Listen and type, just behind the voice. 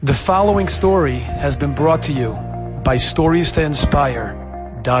The following story has been brought to you by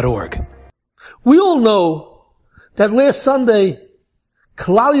StoriesToInspire.org. We all know that last Sunday,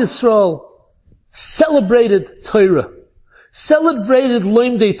 Klal Yisrael celebrated Torah, celebrated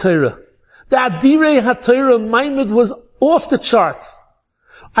Loimdei Torah. The Adirei HaTorah Maimid was off the charts.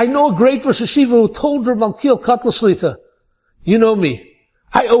 I know a great Rosh Hashiva who told Reb Malkiel Kotler Shlita, you know me,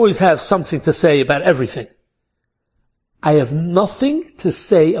 I always have something to say about everything. I have nothing to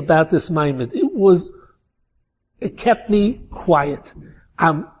say about this Maimid. It kept me quiet.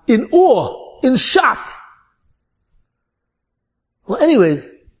 I'm in awe, in shock. Well,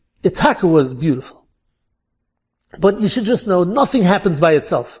 anyways, Itaka was beautiful. But you should just know, nothing happens by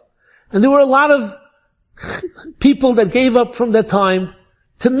itself. And there were a lot of people that gave up from their time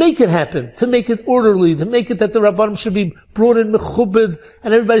to make it happen, to make it orderly, to make it that the Rabbanim should be brought in mechubed,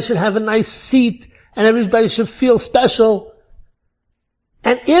 and everybody should have a nice seat, and everybody should feel special.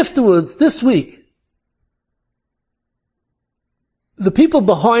 And afterwards, this week, the people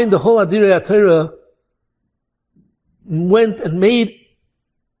behind the whole Adirei HaTorah went and made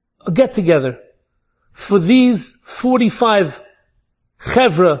a get-together for these 45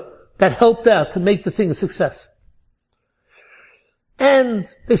 chevra that helped out to make the thing a success. And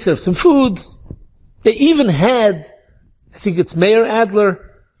they served some food. They even had, I think it's Meir Adler,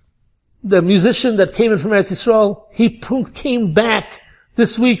 the musician that came in from Eretz Yisrael, he came back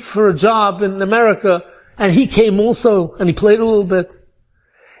this week for a job in America, and he came also, and he played a little bit.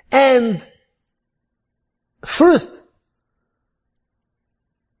 And first,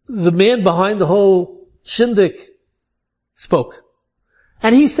 the man behind the whole shindig spoke.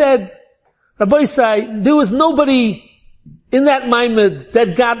 And he said, Rabbi Isai, there was nobody in that Maimid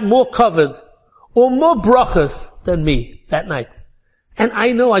that got more covered or more brachas than me that night. And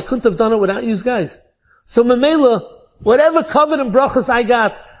I know I couldn't have done it without you guys. So Mamela, whatever covered and brachas I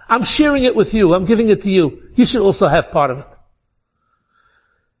got, I'm sharing it with you. I'm giving it to you. You should also have part of it.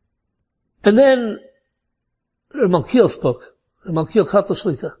 And then Reb Malkiel spoke. Reb Malkiel Kotler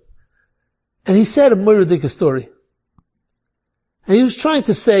Shlita. And he said a Muridik story. And he was trying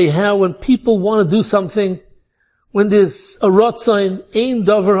to say how when people want to do something, when there's a rotzain, ein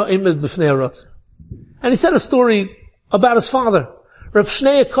davar ha'emed b'fnei rotzain. And he said a story about his father. Reb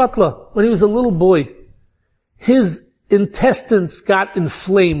Shnei Kotler, when he was a little boy, his intestines got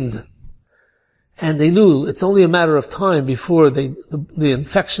inflamed. And they knew it's only a matter of time before the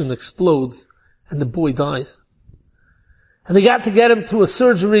infection explodes and the boy dies. And they got to get him to a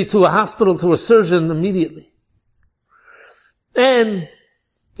surgery, to a hospital, to a surgeon immediately. And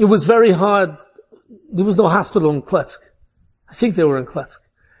it was very hard. There was no hospital in Kletsk. I think they were in Kletsk.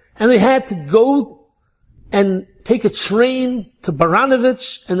 And they had to go and take a train to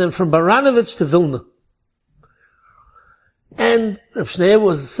Baranovich, and then from Baranovich to Vilna. And Reb Shnei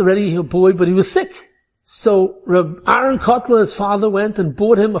was already a boy, but he was sick. So Reb Aaron Kotler, his father, went and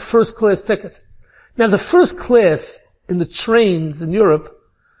bought him a first-class ticket. Now, the first class in the trains in Europe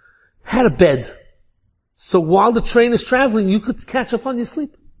had a bed. So while the train is traveling, you could catch up on your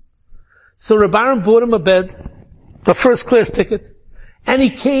sleep. So Reb Aaron bought him a bed, a first-class ticket, and he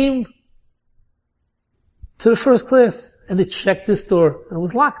came to the first class, and they checked this door, and it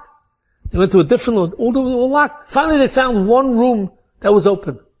was locked. They went to a different one, all the doors were locked. Finally, they found one room that was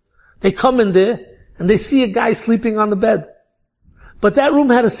open. They come in there, and they see a guy sleeping on the bed. But that room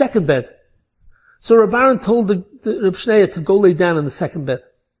had a second bed. So Reb Aaron told the Reb Shnei to go lay down in the second bed.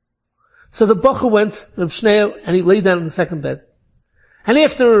 So the Bacha went, Reb Shnei, and he lay down in the second bed. And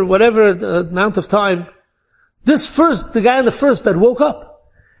after whatever amount of time, the guy in the first bed woke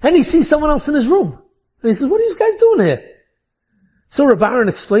up, and he sees someone else in his room. And he says, what are you guys doing here? So Reb Aaron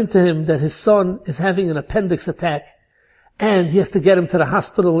explained to him that his son is having an appendix attack, and he has to get him to the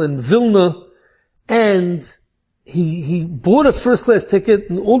hospital in Vilna, and he bought a first-class ticket,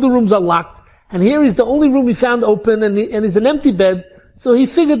 and all the rooms are locked, and here is the only room he found open, and it's an empty bed, so he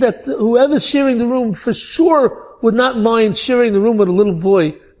figured that whoever's sharing the room for sure would not mind sharing the room with a little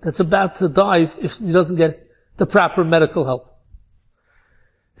boy that's about to die if he doesn't get the proper medical help.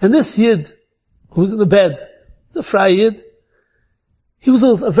 And this Yid, who's in the bed, the Fry Yid, he was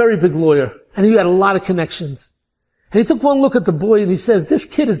a very big lawyer, and he had a lot of connections. And he took one look at the boy, and he says, this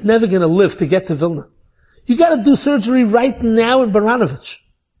kid is never going to live to get to Vilna. You got to do surgery right now in Baranovich.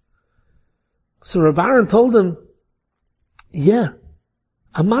 So Reb Aaron told him, yeah,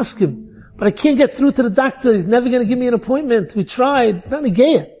 I'm asking, but I can't get through to the doctor. He's never going to give me an appointment. We tried. It's not a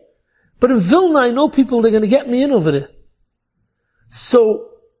geya. But in Vilna, I know people, they're going to get me in over there. So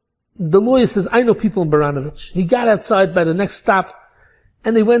the lawyer says, I know people in Baranovich. He got outside by the next stop,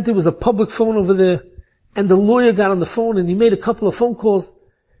 and they went, there was a public phone over there, and the lawyer got on the phone, and he made a couple of phone calls,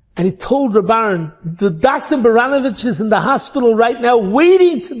 And he told Reb Aaron, the Dr. Baranovich is in the hospital right now,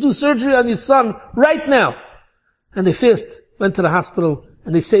 waiting to do surgery on his son right now. And they first went to the hospital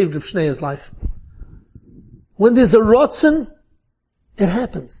and they saved Reb Shneya's life. When there's a rotzen, it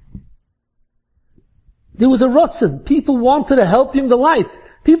happens. There was a rotzen. People wanted to help him the light.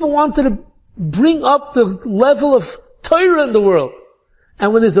 People wanted to bring up the level of Torah in the world.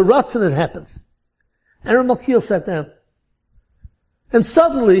 And when there's a rotzen, it happens. And Reb Malkiel sat down. And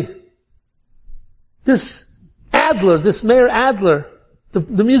suddenly, this Adler, this Mayor Adler,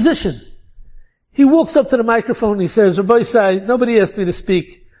 the musician, he walks up to the microphone and he says, Rabbi Isai, nobody asked me to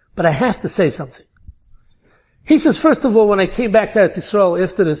speak, but I have to say something. He says, first of all, when I came back to Eretz Yisrael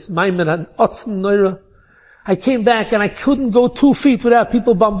after this Maimon on Otzim Neura, I came back and I couldn't go 2 feet without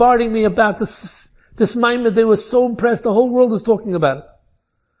people bombarding me about this Maimon. They were so impressed. The whole world is talking about it.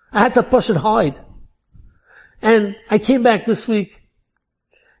 I had to push it hide. And I came back this week.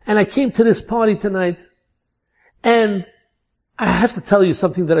 And I came to this party tonight, and I have to tell you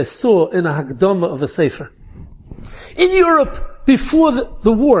something that I saw in a Hagdama of a Sefer. In Europe, before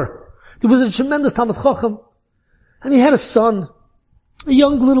the war, there was a tremendous Talmid Chacham, and he had a son, a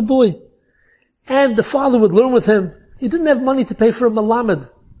young little boy, and the father would learn with him. He didn't have money to pay for a Malamed.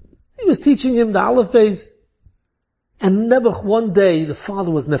 He was teaching him the Aleph Beis, and never one day the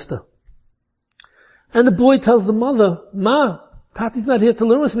father was nifta. And the boy tells the mother, Ma, Tati's not here to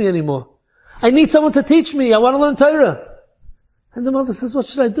learn with me anymore. I need someone to teach me. I want to learn Torah. And the mother says, what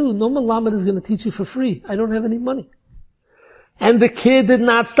should I do? No Malamed is going to teach you for free. I don't have any money. And the kid did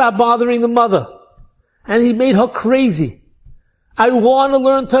not stop bothering the mother. And he made her crazy. I want to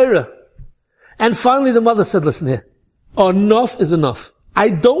learn Torah. And finally the mother said, listen here. Enough is enough. I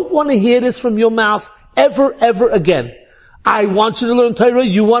don't want to hear this from your mouth ever again. I want you to learn Torah.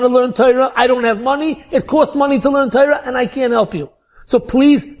 You want to learn Torah. I don't have money. It costs money to learn Torah, and I can't help you. So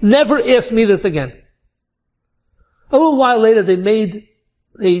please never ask me this again. A little while later, they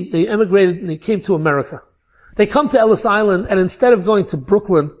emigrated and they came to America. They come to Ellis Island, and instead of going to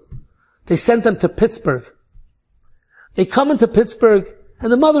Brooklyn, they sent them to Pittsburgh. They come into Pittsburgh,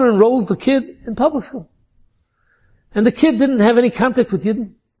 and the mother enrolls the kid in public school. And the kid didn't have any contact with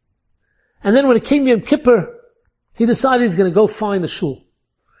Yidden. And then when it came Yom Kippur, he decided he's going to go find a shul.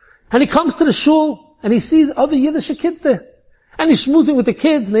 And he comes to the shul, and he sees other Yiddish kids there. And he's schmoozing with the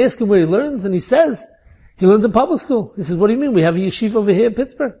kids, and they ask him where he learns, and he says, he learns in public school. He says, what do you mean? We have a yeshiva over here in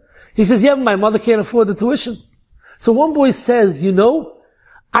Pittsburgh. He says, yeah, but my mother can't afford the tuition. So one boy says,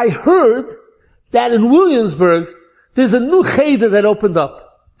 I heard that in Williamsburg, there's a new cheder that opened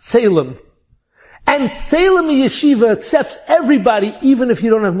up, Salem. And Salem Yeshiva accepts everybody, even if you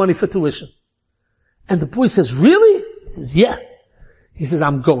don't have money for tuition. And the boy says, really? He says, yeah. He says,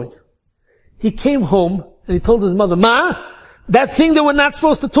 I'm going. He came home and he told his mother, Ma, that thing that we're not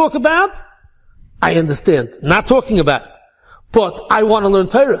supposed to talk about, I understand. Not talking about it. But I want to learn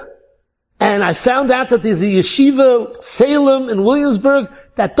Torah. And I found out that there's a yeshiva, Salem in Williamsburg,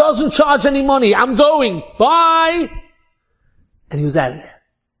 that doesn't charge any money. I'm going. Bye. And he was out of there.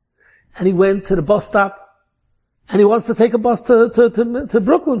 And he went to the bus stop. And he wants to take a bus to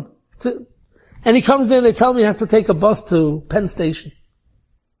Brooklyn. And he comes in, they tell me he has to take a bus to Penn Station.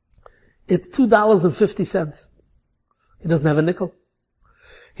 It's $2.50. He doesn't have a nickel.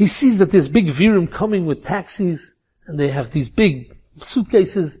 He sees that there's big virum coming with taxis, and they have these big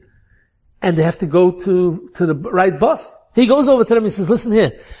suitcases, and they have to go to the right bus. He goes over to them and says, listen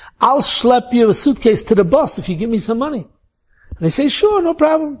here, I'll schlep you a suitcase to the bus if you give me some money. And they say, sure, no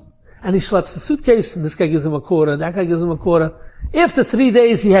problem. And he schleps the suitcase, and this guy gives him a quarter, and that guy gives him a quarter. After 3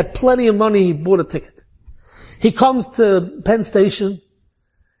 days, he had plenty of money, he bought a ticket. He comes to Penn Station,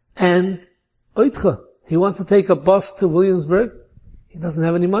 and he wants to take a bus to Williamsburg. He doesn't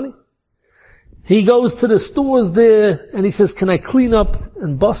have any money. He goes to the stores there, and he says, can I clean up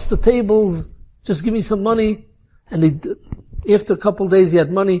and bust the tables? Just give me some money. And after a couple of days, he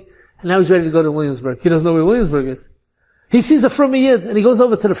had money, and now he's ready to go to Williamsburg. He doesn't know where Williamsburg is. He sees a Frumma Yid, and he goes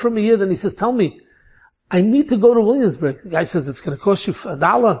over to the Frumma Yid, and he says, tell me, I need to go to Williamsburg. The guy says, it's going to cost you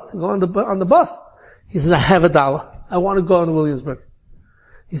 $1 to go on the bus. He says, I have $1. I want to go on Williamsburg.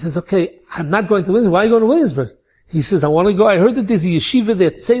 He says, okay, I'm not going to Williamsburg. Why are you going to Williamsburg? He says, I want to go. I heard that there's a yeshiva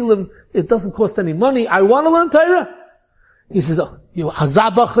there at Salem. It doesn't cost any money. I want to learn Torah. He says, oh, you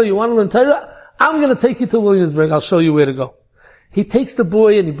Hazabacha, you want to learn Torah? I'm going to take you to Williamsburg. I'll show you where to go. He takes the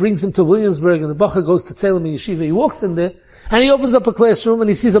boy and he brings him to Williamsburg, and the Bacha goes to Salem Yeshiva. He walks in there and he opens up a classroom and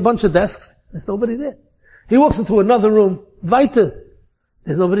he sees a bunch of desks. There's nobody there. He walks into another room. Weiter.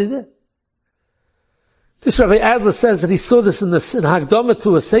 There's nobody there. This Rabbi Adler says that he saw this in Hagdama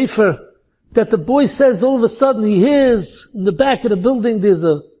to a Sefer, that the boy says all of a sudden he hears in the back of the building there's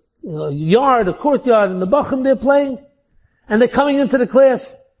a yard, a courtyard, and the Bachrim, they're playing. And they're coming into the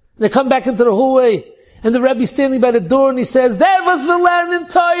class. They come back into the hallway. And the Rebbe's standing by the door and he says, "Der was will lernen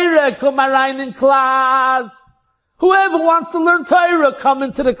Torah, komm rein in class. Whoever wants to learn Torah, come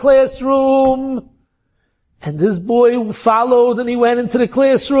into the classroom." And this boy followed and he went into the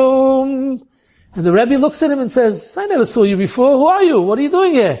classroom. And the Rebbe looks at him and says, "I never saw you before. Who are you? What are you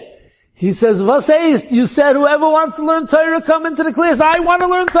doing here?" He says, "Was heißt? You said whoever wants to learn Torah, come into the class. I want to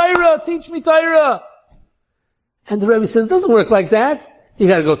learn Torah. Teach me Torah." And the Rebbe says, "Doesn't work like that. You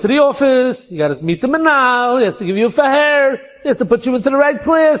gotta go to the office. You gotta meet the manal. He has to give you a faher. He has to put you into the right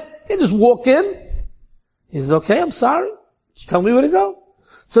class. You can't just walk in." He says, "Okay, I'm sorry. Just tell me where to go."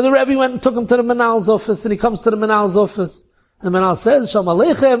 So the Rebbe went and took him to the manal's office, and he comes to the manal's office. And the manal says, "Shalom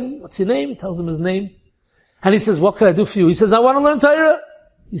Aleichem, what's your name?" He tells him his name. And he says, "What can I do for you?" He says, "I want to learn Torah."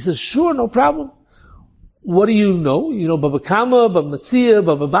 He says, "Sure, no problem. What do you know? You know Baba Kama, Baba Metzia,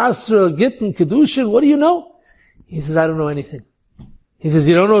 Baba Basra, Gittin, Kedushin. What do you know?" He says, "I don't know anything." He says,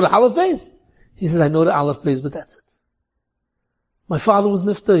 "You don't know the Aleph Beis?" He says, "I know the Aleph Beis, but that's it. My father was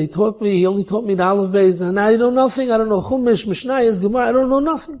Nifta. He only taught me the Aleph Beis, and I know nothing. I don't know Chumash, Mishnayos, Gemara. I don't know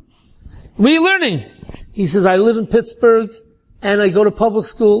nothing." "What are you learning?" He says, "I live in Pittsburgh, and I go to public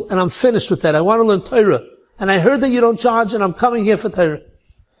school, and I'm finished with that. I want to learn Torah. And I heard that you don't charge, and I'm coming here for Torah."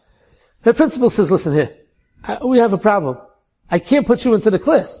 The principal says, "Listen here, we have a problem. I can't put you into the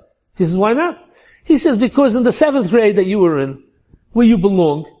class." He says, "Why not?" He says, "Because in the 7th grade that you were in, where you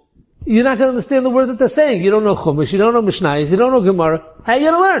belong, you're not going to understand the word that they're saying. You don't know Chumash, you don't know Mishnayos, you don't know Gemara. How are you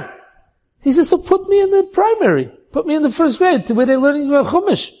going to learn?" He says, "So put me in the primary. Put me in the 1st grade to where they're learning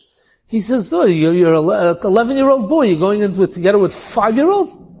Chumash." He says, "So you're an 11-year-old boy. You're going into it together with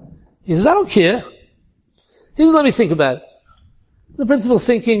 5-year-olds?" He says, "I don't care." He says, "Let me think about it." The principal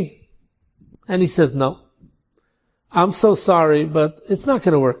thinking, and he says, "No. I'm so sorry, but it's not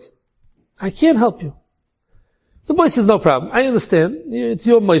going to work. I can't help you." The boy says, "No problem. I understand. It's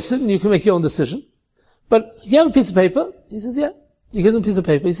your moisid and you can make your own decision. But you have a piece of paper?" He says, "Yeah." He gives him a piece of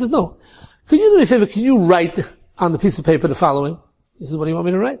paper. He says, "No. Could you do me a favor? Can you write on the piece of paper the following?" He says, "What do you want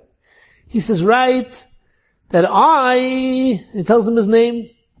me to write?" He says, "Write that he tells him his name,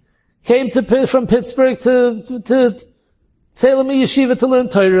 came from Pittsburgh to Salem Yeshiva to learn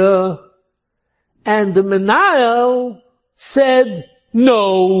Torah. And the Menahel said,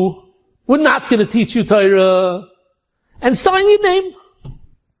 'No, we're not going to teach you Torah.' And sign your name."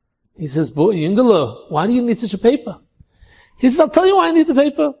 He says, "Boy, Yingala, why do you need such a paper?" He says, "I'll tell you why I need the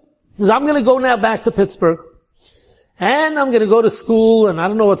paper. He says, I'm going to go now back to Pittsburgh. And I'm going to go to school, and I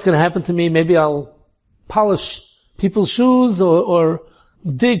don't know what's going to happen to me. Maybe I'll polish people's shoes or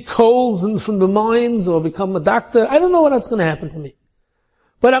dig coals from the mines or become a doctor. I don't know what's going to happen to me.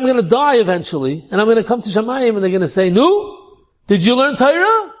 But I'm going to die eventually, and I'm going to come to Shamayim, and they're going to say, 'No, did you learn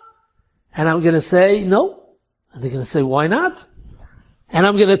Torah?' And I'm going to say, 'No.' And they're going to say, 'Why not?' And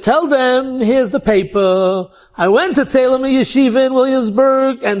I'm going to tell them, 'Here's the paper. I went to Salem Yeshiva in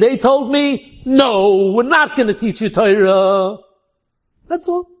Williamsburg, and they told me, no, we're not going to teach you Torah.' That's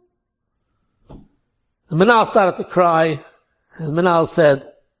all." The Menahel started to cry, and the Menahel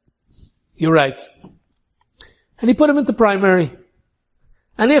said, "You're right." And he put him into primary.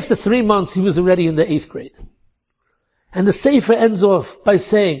 And after 3 months, he was already in the 8th grade. And the Sefer ends off by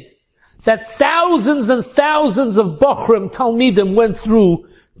saying that thousands and thousands of Bachrim Talmidim went through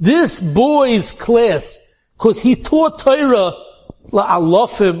this boy's class because he taught Torah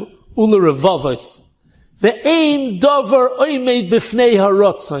la'alofim u'lerevavos. Ve'ein davar oimed b'fnei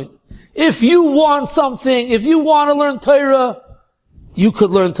haratzain. If you want something, if you want to learn Torah, you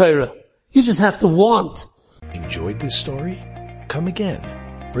could learn Torah. You just have to want. Enjoyed this story? Come again.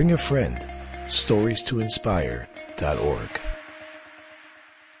 Bring a friend. StoriesToInspire.org